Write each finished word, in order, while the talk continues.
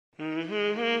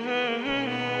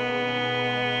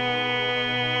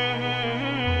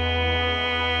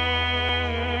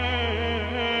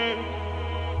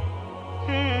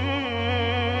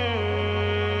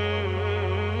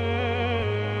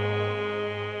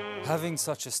Having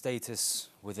such a status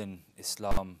within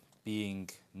Islam, being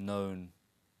known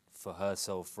for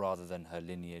herself rather than her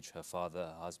lineage, her father,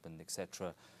 her husband,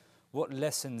 etc., what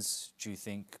lessons do you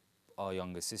think our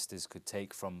younger sisters could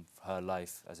take from her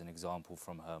life as an example,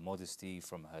 from her modesty,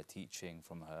 from her teaching,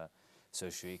 from her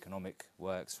socio-economic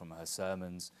works, from her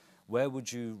sermons? Where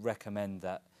would you recommend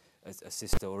that a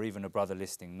sister or even a brother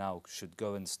listening now should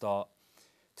go and start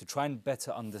to try and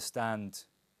better understand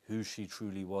who she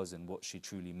truly was and what she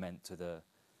truly meant to the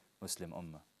Muslim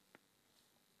Ummah?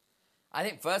 I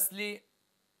think firstly,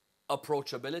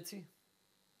 approachability.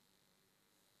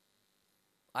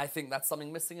 I think that's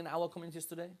something missing in our communities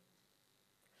today.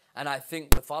 And I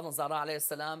think with Fatima Zahra alayhi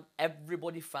salam,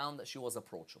 everybody found that she was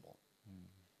approachable.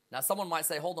 Now someone might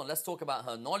say, hold on, let's talk about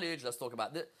her knowledge, let's talk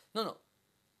about this. No.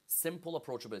 Simple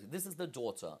approachability. This is the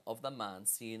daughter of the man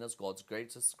seen as God's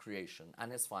greatest creation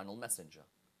and his final messenger.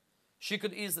 She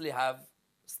could easily have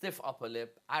stiff upper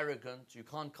lip, arrogant, you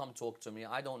can't come talk to me,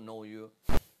 I don't know you.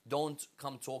 Don't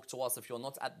come talk to us if you're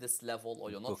not at this level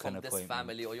or you're not from this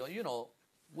family or you're, you know,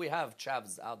 we have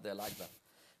chavs out there like that.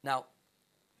 Now,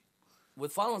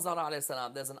 with Fatima Zahra alayhi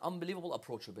salam, there's an unbelievable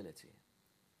approachability.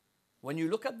 When you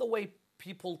look at the way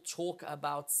people talk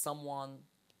about someone,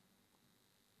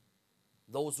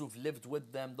 those who've lived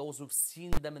with them, those who've seen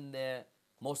them in their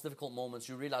most difficult moments,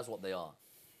 you realize what they are.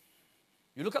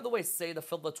 You look at the way Sayed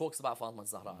Fidda talks about Fatima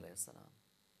Zahra alayhi salam,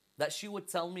 that she would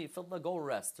tell me, Fidda, go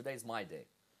rest, today's my day.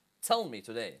 Tell me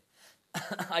today.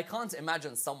 I can't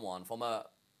imagine someone from a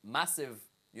massive,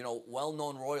 you know,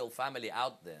 well-known royal family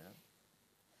out there,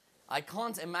 I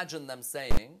can't imagine them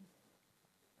saying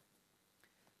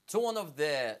to one of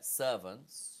their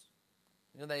servants,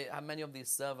 you know, they have many of these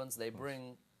servants, they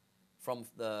bring from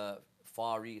the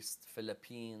Far East,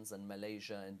 Philippines and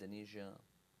Malaysia, Indonesia.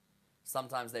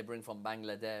 Sometimes they bring from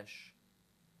Bangladesh.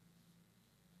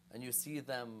 And you see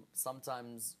them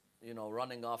sometimes, you know,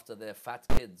 running after their fat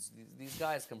kids. These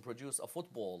guys can produce a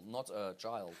football, not a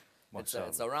child.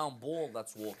 It's a round ball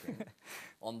that's walking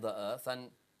on the earth.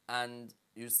 And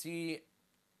you see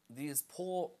these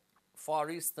poor Far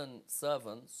Eastern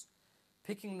servants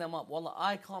picking them up. Well,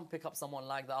 I can't pick up someone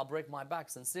like that. I'll break my back,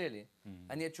 sincerely.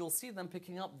 And yet you'll see them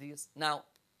picking up these. Now,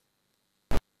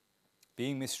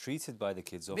 being mistreated by the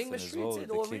kids often being mistreated, as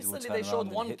well. or recently they showed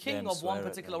one king of one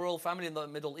particular royal family in the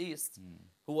Middle East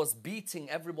who was beating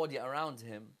everybody around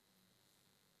him.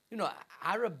 You know,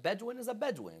 Arab Bedouin is a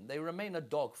Bedouin. They remain a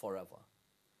dog forever.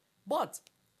 But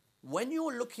when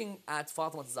you're looking at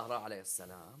Fatima Zahra alayhi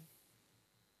salam,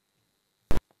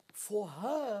 for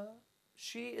her,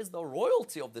 she is the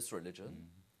royalty of this religion.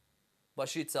 But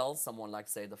she tells someone like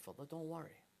Sayed Fidda, don't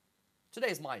worry. Today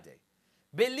is my day.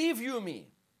 Believe you me,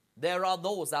 there are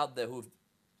those out there who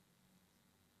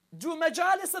do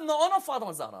majalis in the honor of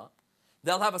Fatima Zahra.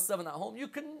 They'll have a servant at home. You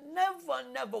can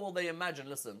never will they imagine,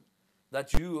 listen,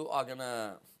 that you are going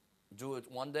to do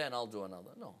it one day and I'll do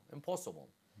another. No, impossible.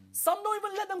 Some don't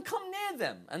even let them come near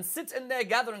them and sit in their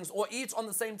gatherings or eat on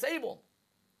the same table.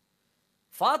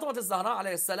 Fatima Zahra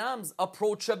alayhi salam's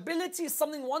approachability is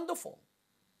something wonderful.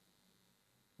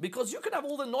 Because you can have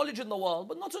all the knowledge in the world,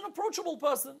 but not an approachable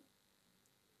person.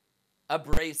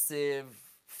 Abrasive,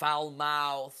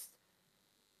 foul-mouthed.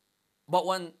 But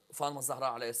when Fatima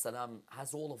Zahra alayhi salam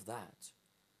has all of that,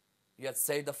 you had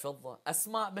Sayyidah Fidda,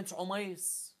 Asma bint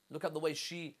Umays. Look at the way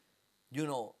she, you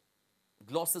know,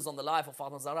 glosses on the life of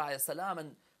Fatima Zahra alayhi salam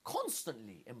and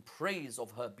constantly in praise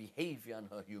of her behavior and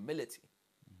her humility.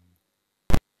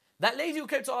 That lady who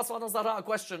came to ask Fatima Zahra a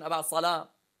question about salah.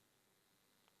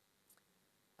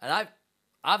 And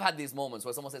I've had these moments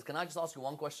where someone says, can I just ask you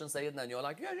one question, Sayyidina? And you're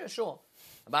like, yeah, sure.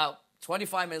 About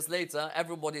 25 minutes later,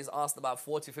 everybody's asked about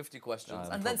 40, 50 questions.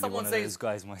 And then someone says, those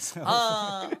guys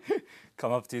myself.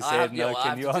 Come up to you, Sayyidina,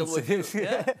 can you answer this?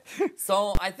 Yeah.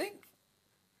 So I think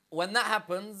when that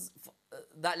happens,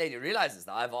 that lady realizes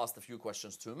that I've asked a few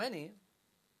questions too many.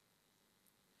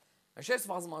 And she says,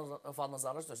 Fatima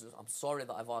Zahra, I'm sorry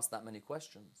that I've asked that many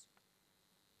questions.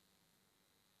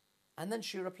 And then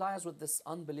she replies with this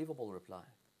unbelievable reply.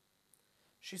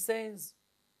 She says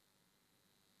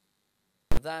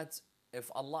that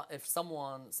if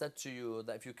someone said to you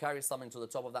that if you carry something to the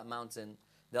top of that mountain,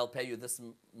 they'll pay you this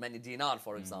many dinar,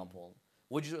 for example,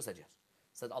 would you do it? I said, yes.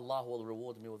 Said, Allah will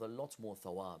reward me with a lot more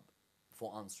thawab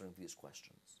for answering these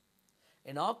questions.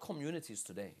 In our communities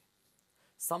today,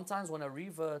 sometimes when a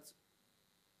revert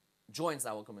joins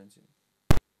our community,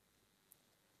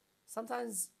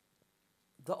 sometimes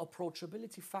the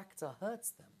approachability factor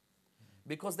hurts them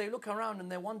because they look around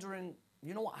and they're wondering,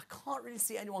 you know what, I can't really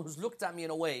see anyone who's looked at me in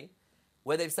a way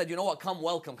where they've said, you know what, come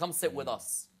welcome, come sit with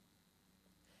us.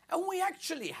 And we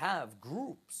actually have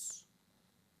groups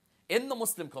in the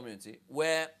Muslim community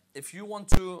where if you want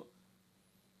to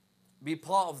be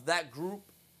part of that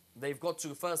group, they've got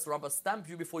to first rubber stamp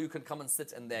you before you can come and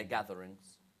sit in their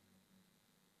gatherings.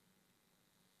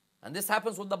 And this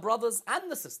happens with the brothers and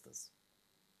the sisters.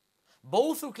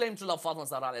 Both who claim to love Fatima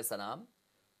Al-Zahra alayhi salam,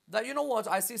 that, you know what,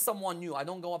 I see someone new. I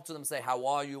don't go up to them and say, how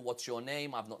are you? What's your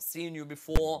name? I've not seen you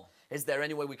before. Is there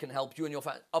any way we can help you and your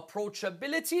family?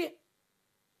 Approachability,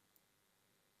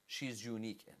 she's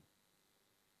unique in.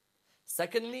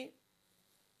 Secondly,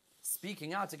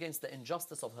 speaking out against the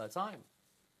injustice of her time.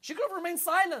 She could have remained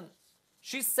silent.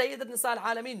 She's Sayyidat Nisa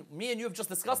al-Alameen. Me and you have just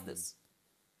discussed this.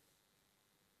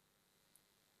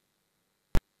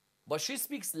 But she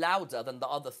speaks louder than the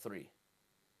other three.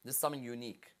 This is something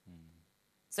unique.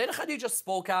 Sayyidah Khadija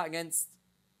spoke out against,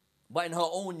 but in her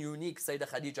own unique Sayyidah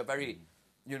Khadija, very,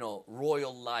 you know,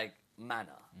 royal-like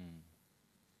manner.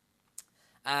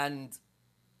 And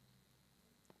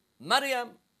Maryam,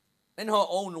 in her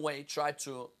own way, tried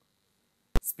to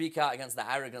speak out against the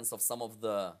arrogance of some of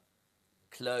the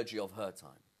clergy of her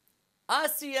time.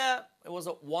 Asiya, it was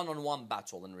a one-on-one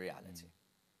battle in reality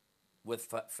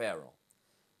with Pharaoh.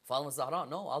 Fatima Zahra,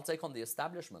 no, I'll take on the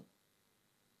establishment.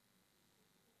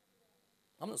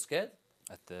 I'm not scared.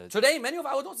 Today, many of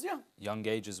our daughters, young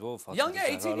age as well. Young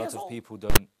age, 18 a lot years of old. people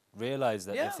don't realize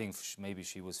that. They think maybe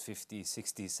she was 50,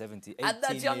 60, 70, 18 at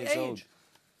that young years age. old.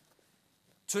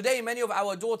 Today, many of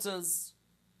our daughters,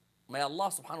 may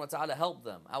Allah subhanahu wa ta'ala help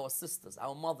them, our sisters,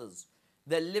 our mothers,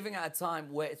 they're living at a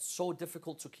time where it's so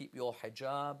difficult to keep your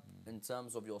hijab in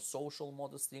terms of your social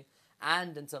modesty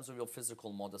and in terms of your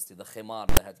physical modesty, the khimar,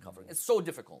 the head covering. It's so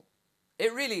difficult.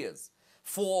 It really is.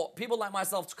 For people like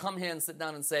myself to come here and sit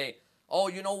down and say, oh,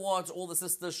 you know what, all the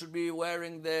sisters should be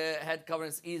wearing their head covering.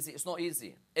 It's easy. It's not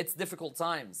easy. It's difficult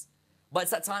times. But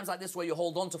it's at times like this where you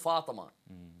hold on to Fatima.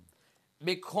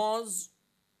 Because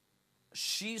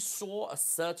she saw a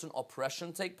certain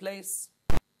oppression take place,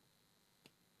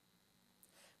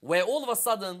 where all of a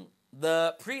sudden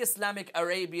the pre-Islamic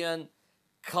Arabian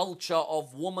culture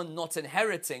of woman not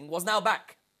inheriting was now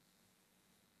back.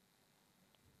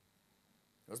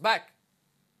 It was back.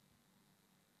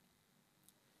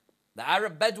 The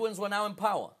Arab Bedouins were now in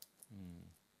power.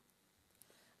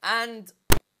 And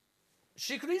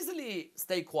she could easily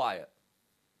stay quiet.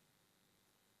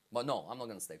 But no, I'm not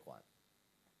going to stay quiet.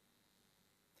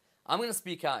 I'm going to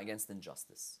speak out against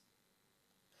injustice.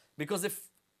 Because if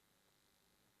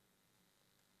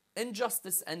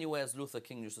injustice anywhere, as Luther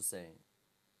King used to say,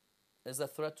 is a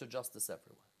threat to justice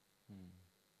everywhere.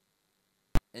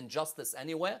 Injustice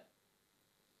anywhere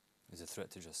is a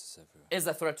threat to justice everywhere. Is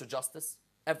a threat to justice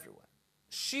everywhere.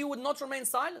 She would not remain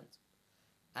silent.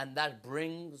 And that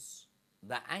brings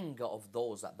the anger of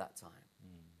those at that time.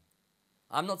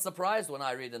 I'm not surprised when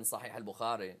I read in Sahih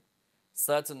al-Bukhari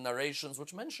certain narrations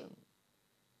which mention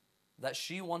that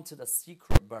she wanted a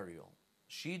secret burial.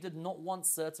 She did not want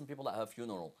certain people at her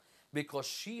funeral because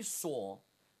she saw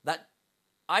that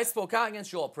I spoke out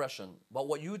against your oppression, but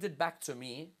what you did back to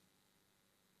me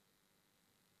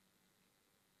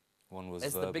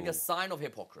is verbal, the biggest sign of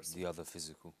hypocrisy. The other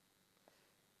physical.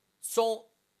 So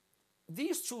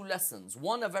these two lessons,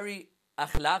 one a very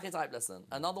akhlaqi type lesson,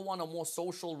 another one a more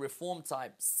social reform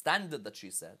type standard that she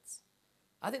sets,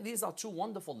 I think these are two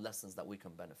wonderful lessons that we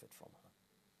can benefit from her.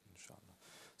 Inshallah.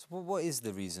 So what is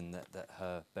the reason that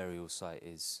her burial site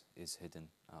is hidden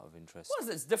out of interest? Well,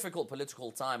 it's difficult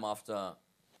political time after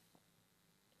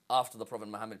the Prophet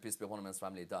Muhammad, peace be upon him, and his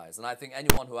family dies. And I think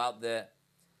anyone who out there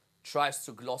tries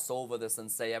to gloss over this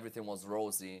and say everything was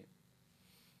rosy,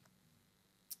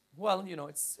 well, you know,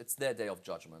 it's their day of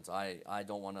judgment. I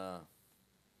don't want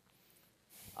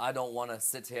to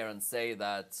sit here and say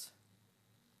that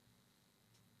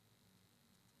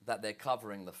they're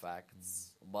covering the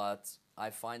facts, but I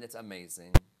find it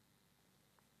amazing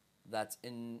that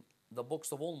in the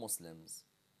books of all Muslims,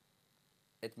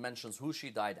 it mentions who she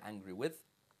died angry with,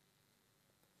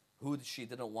 who she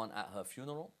didn't want at her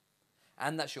funeral,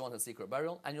 and that she wanted a secret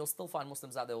burial. And you'll still find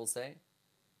Muslims out there will say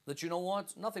that, you know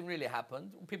what, nothing really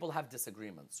happened. People have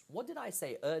disagreements. What did I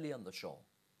say earlier in the show?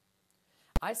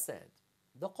 I said,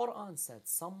 the Quran said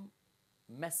some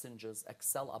messengers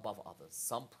excel above others,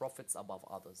 some prophets above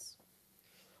others.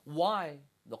 Why?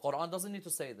 The Quran doesn't need to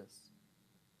say this.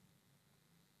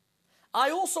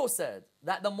 I also said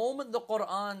that the moment the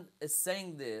Quran is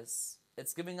saying this,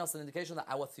 it's giving us an indication that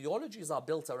our theologies are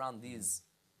built around these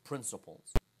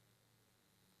principles.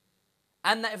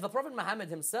 And that if the Prophet Muhammad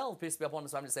himself, peace be upon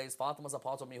his family, says, Fatima is a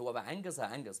part of me, whoever angers her,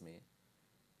 angers me.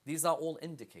 These are all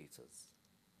indicators.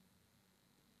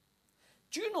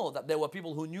 Do you know that there were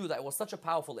people who knew that it was such a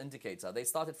powerful indicator, they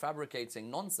started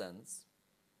fabricating nonsense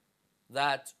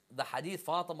that the hadith,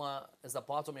 Fatima is a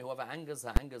part of me, whoever angers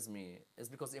her angers me, is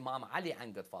because Imam Ali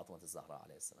angered Fatima Al-Zahra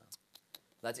alayhi salam.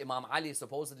 That Imam Ali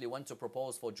supposedly went to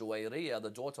propose for Juwayriyah, the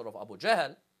daughter of Abu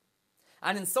Jahl,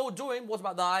 and in so doing brought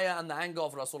about the ayah and the anger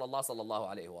of Rasulullah sallallahu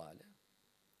alayhi wa alayhi.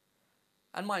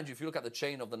 And mind you, if you look at the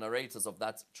chain of the narrators of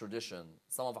that tradition,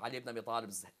 some of Ali ibn Abi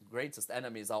Talib's greatest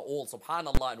enemies are all,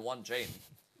 subhanallah, in one chain.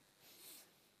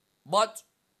 But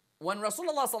when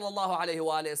Rasulullah sallallahu alayhi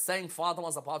wa alayhi is saying, Fatima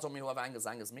is a part of me, whoever angers,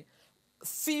 angers me,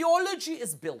 theology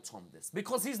is built on this.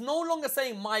 Because he's no longer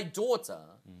saying, my daughter.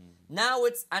 Now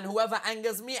it's, and whoever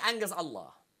angers me, angers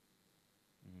Allah.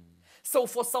 So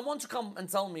for someone to come and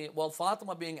tell me, well,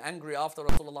 Fatima being angry after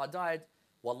Rasulullah died,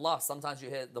 wallah, sometimes you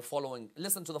hear the following,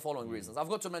 listen to the following reasons. I've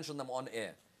got to mention them on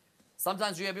air.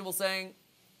 Sometimes you hear people saying,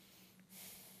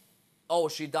 oh,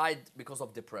 she died because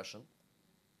of depression.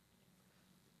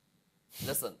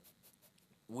 Listen,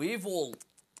 we've all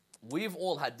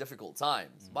had difficult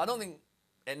times, but I don't think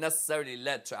it necessarily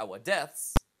led to our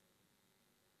deaths.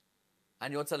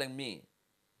 And you're telling me,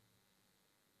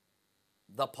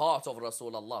 the part of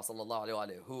Rasulullah sallallahu alaihi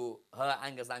wasallam who her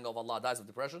anger is the anger of Allah, dies of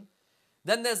depression.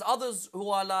 Then there's others who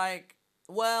are like,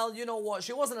 well, you know what,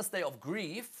 she was in a state of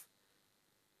grief,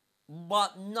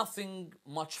 but nothing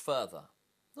much further.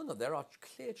 No, there are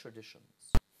clear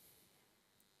traditions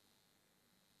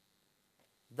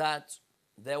that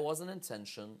there was an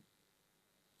intention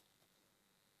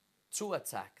to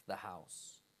attack the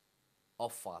house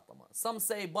of Fatima. Some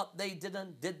say, but they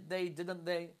didn't. Did they? Didn't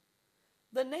they?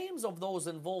 The names of those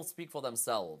involved speak for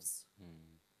themselves.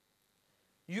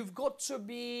 You've got to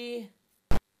be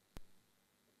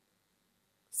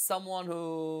someone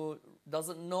who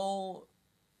doesn't know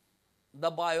the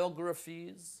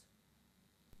biographies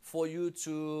for you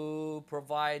to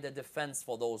provide a defense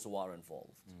for those who are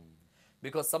involved.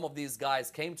 Because some of these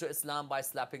guys came to Islam by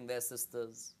slapping their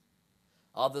sisters.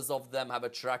 Others of them have a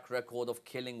track record of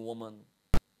killing women.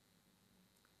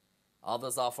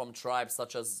 Others are from tribes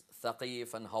such as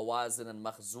Thaqif and Hawazin and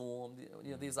Makhzum.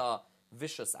 You know, these are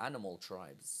vicious animal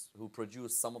tribes who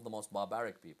produce some of the most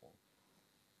barbaric people.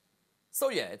 So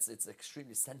yeah, it's an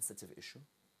extremely sensitive issue.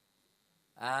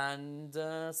 And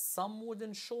some would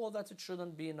ensure that it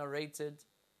shouldn't be narrated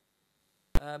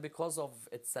because of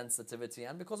its sensitivity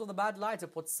and because of the bad light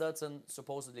it puts certain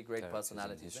supposedly great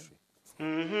personalities in.